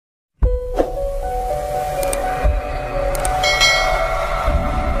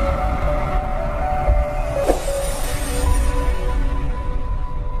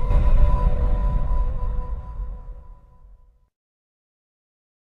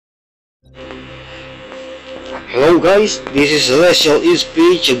Hello guys, this is Celestial East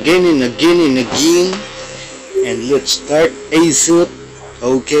Page again and again and again, and let's start ASAP.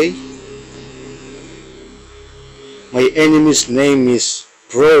 Okay, my enemy's name is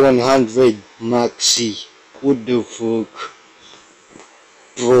pro100makc. What the fuck,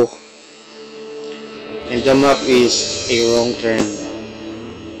 bro? And the map is a wrong turn.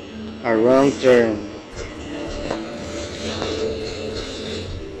 A wrong turn.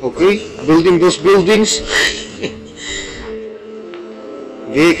 Okay, building those buildings.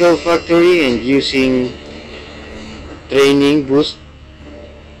 Vehicle factory and using training boost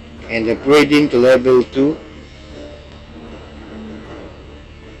and upgrading to level 2,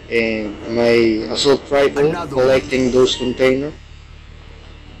 and my assault rifle collecting those containers.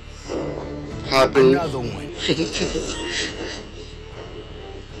 Happy. Another one.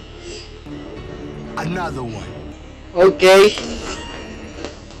 Another one. Okay.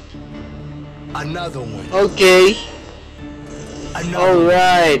 Another one. Okay. Another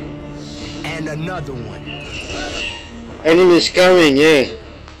Alright. one. And another one. Enemies coming, yeah.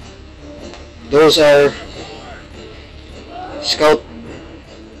 Those are Scout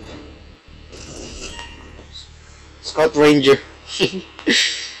Ranger.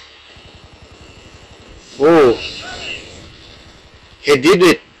 Oh, he did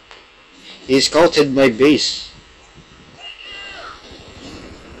it. He scouted my base.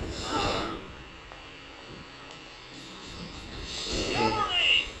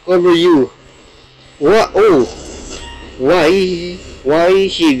 Cover you. What? Oh, why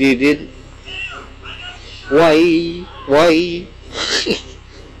he did it? Why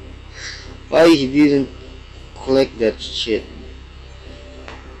why he didn't collect that shit?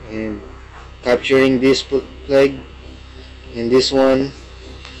 And capturing this plague, and this one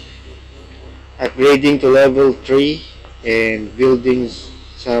upgrading to level 3 and building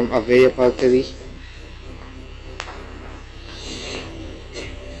some Avea factory.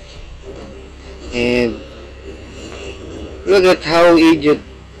 And look at how idiot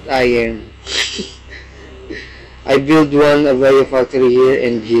I am. I build one Avea factory here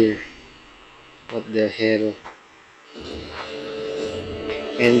and here. What the hell?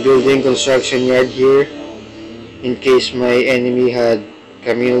 And building construction yard here in case my enemy had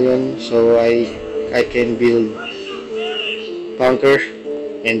chameleon, so I can build bunker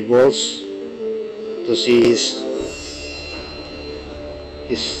and walls to see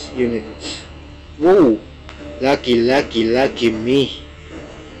his units. Whoa! Lucky me.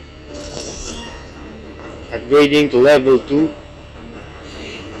 Upgrading to level 2,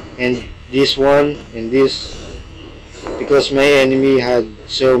 and this one and this, because my enemy had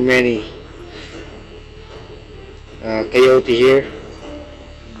so many coyote here.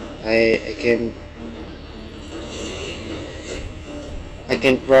 I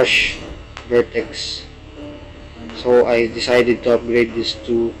can crush vertex, so I decided to upgrade this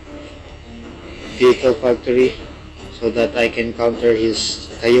to vehicle factory so that I can counter his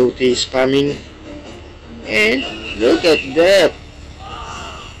coyote spamming. And look at that.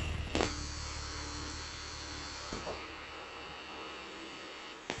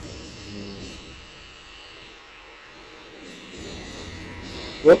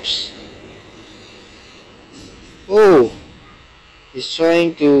 Whoops. Oh, he's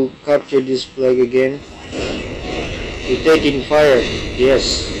trying to capture this flag again. He's taking fire.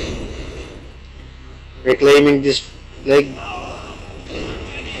 Yes. Reclaiming this flag.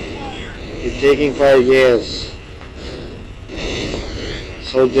 He's taking fire. Yes.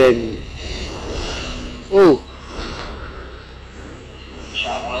 So then. Oh.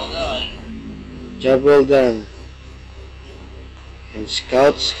 Job well done. Job well done. And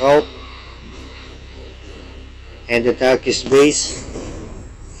scout, and attack his base.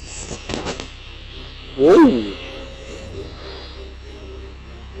 Whoa!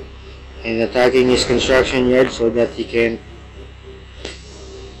 And attacking his construction yard so that he can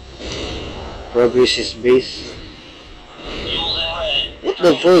progress his base. What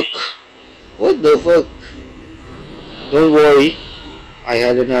the fuck? What the fuck? Don't worry, I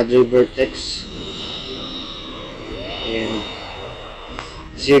had another vertex. And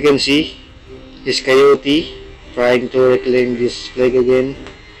as you can see, his coyote trying to reclaim this flag again,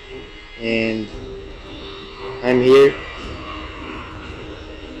 and I'm here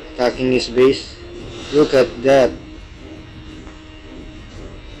attacking his base. Look at that,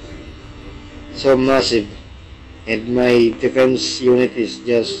 so massive, and my defense unit is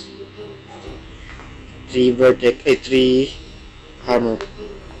just 3 hammer.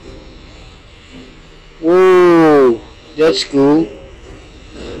 Whoa, that's cool.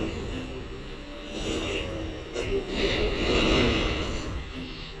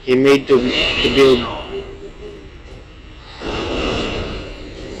 he made to build.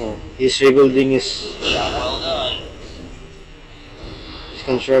 Oh, he's rebuilding his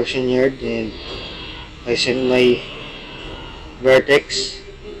construction yard, and I sent my vertex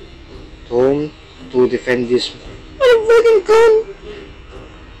to home to defend this motherfucking con.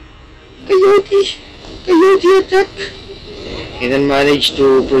 Coyote attack. And then managed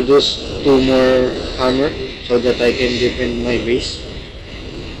to produce 2 more hammer so that I can defend my base.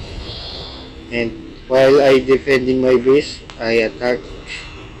 And while I defending my base, I attacked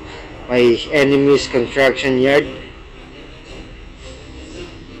my enemy's construction yard.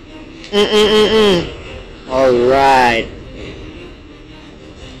 Alright.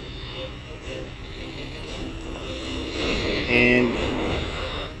 And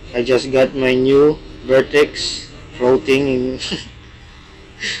I just got my new vertex floating in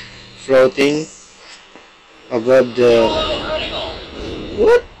floating above the.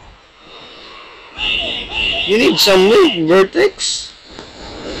 What? You need some milk, vertex?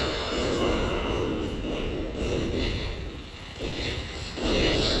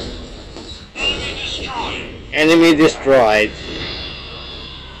 Enemy destroyed.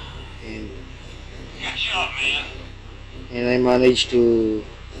 And I managed to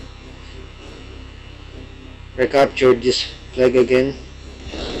recapture this flag again,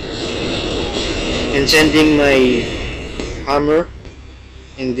 and sending my hammer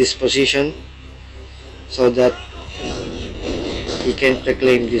in this position so that he can't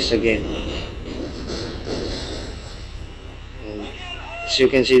reclaim this again. And as you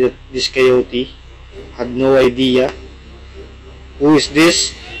can see that this coyote had no idea who is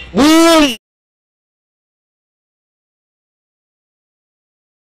this. Boom!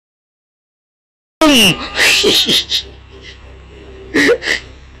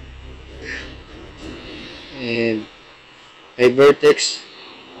 And a vertex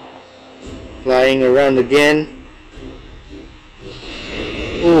flying around again.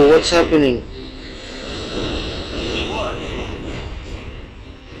 Oh, what's happening?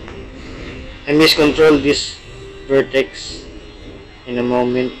 I miscontrolled this vertex in a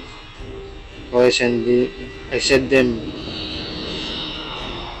moment, so I sent them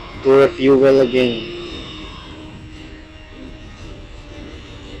to refuel again.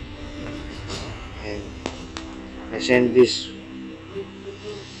 And I send this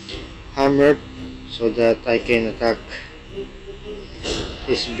hammer so that I can attack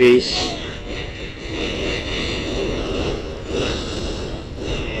his base.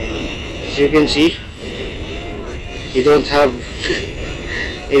 And as you can see, he don't have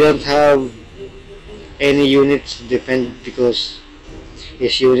any units to defend because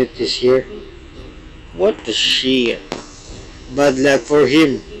his unit is here. What the shit? Bad luck for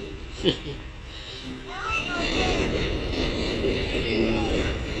him.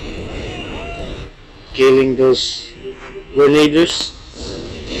 Killing those grenadiers.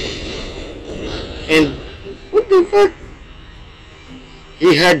 And what the fuck?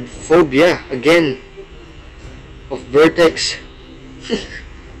 He had phobia again of vertex.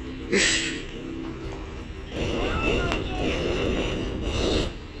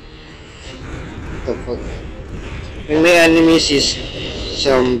 The fuck? When my enemies is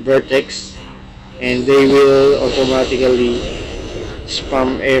some vertex, and they will automatically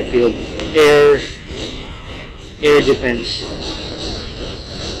spam airfield, air defense.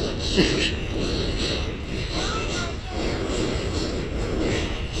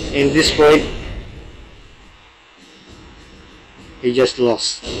 In this point, he just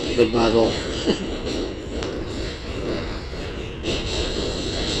lost the battle.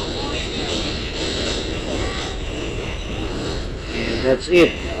 And that's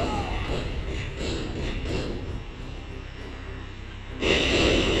it.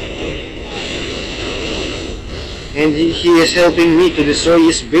 And he is helping me to destroy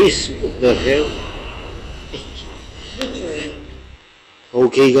his base. What the hell?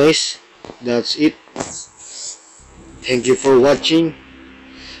 Okay guys, that's it. Thank you for watching.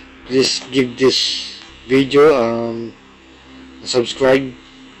 Please give this video a subscribe.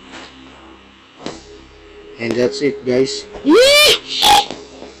 And that's it guys.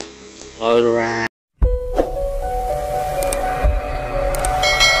 Alright.